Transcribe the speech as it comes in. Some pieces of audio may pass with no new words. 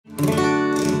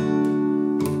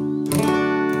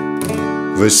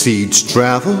Wherever seeds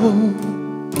travel,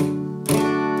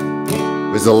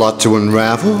 there's a lot to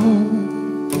unravel.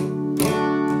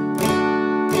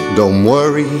 Don't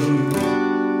worry,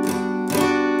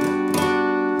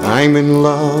 I'm in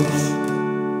love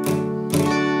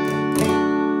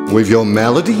with your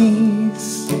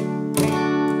melodies,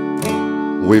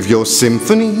 with your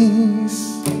symphonies.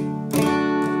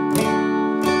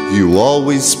 You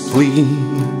always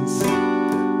please.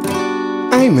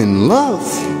 I'm in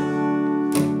love.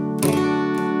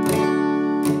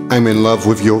 I'm in love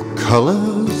with your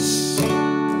colors.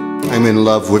 I'm in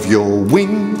love with your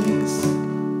wings.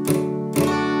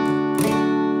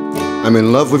 I'm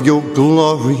in love with your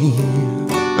glory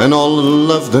and all the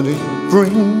love that it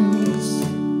brings.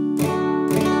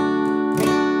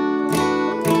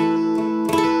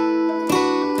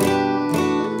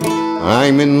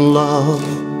 I'm in love.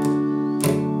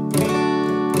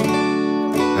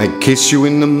 I kiss you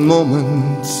in the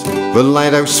moment the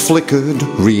lighthouse flickered,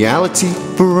 reality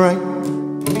bright.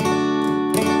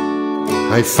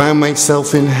 I found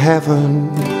myself in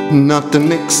heaven, not the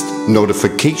next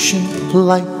notification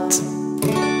light.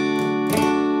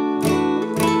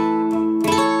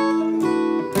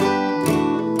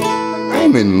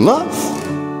 I'm in love.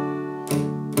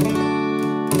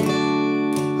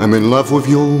 I'm in love with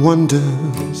your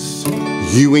wonders.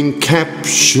 You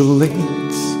encapsulate.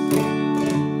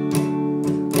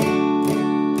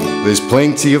 There's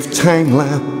plenty of time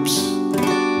lapse.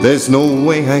 There's no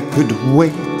way I could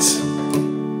wait.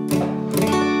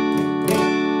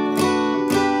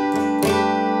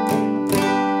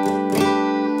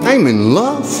 I'm in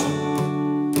love.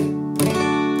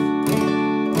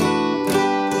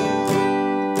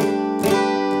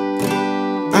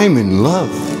 I'm in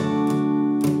love.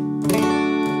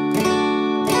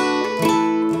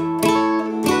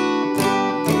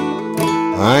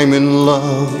 I'm in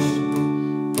love.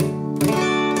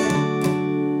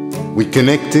 We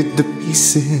connected the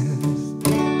pieces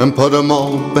and put them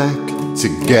all back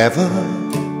together.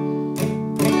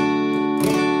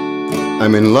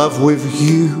 I'm in love with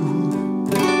you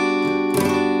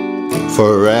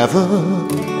forever.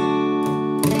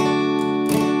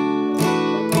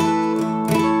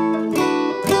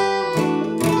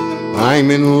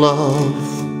 I'm in love.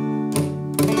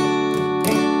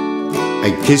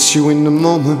 I kiss you in the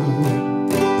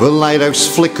moment the lighthouse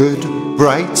flickered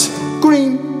bright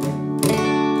green.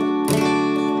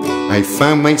 I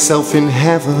found myself in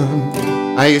heaven.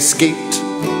 I escaped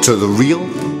to the real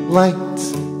light.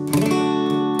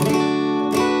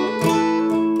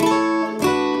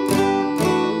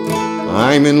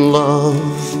 I'm in love.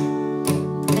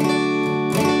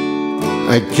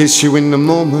 I kiss you in the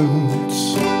moment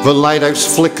the lighthouse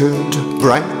flickered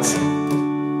bright.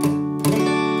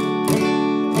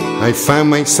 I found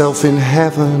myself in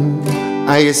heaven.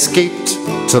 I escaped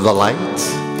to the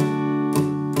light.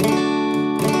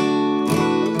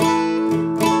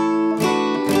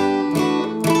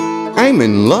 I'm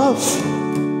in love.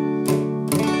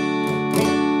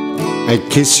 I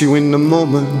kiss you in the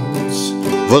moment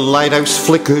the lighthouse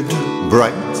flickered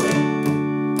bright.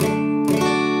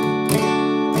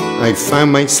 I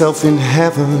found myself in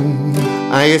heaven.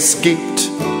 I escaped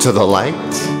to the light.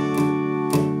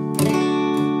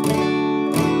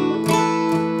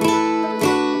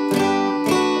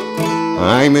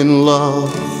 I'm in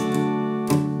love.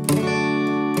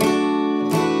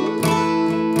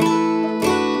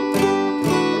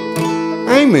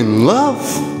 I'm in love.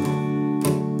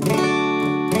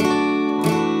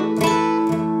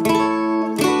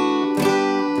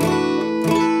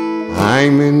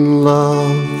 I'm in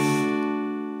love.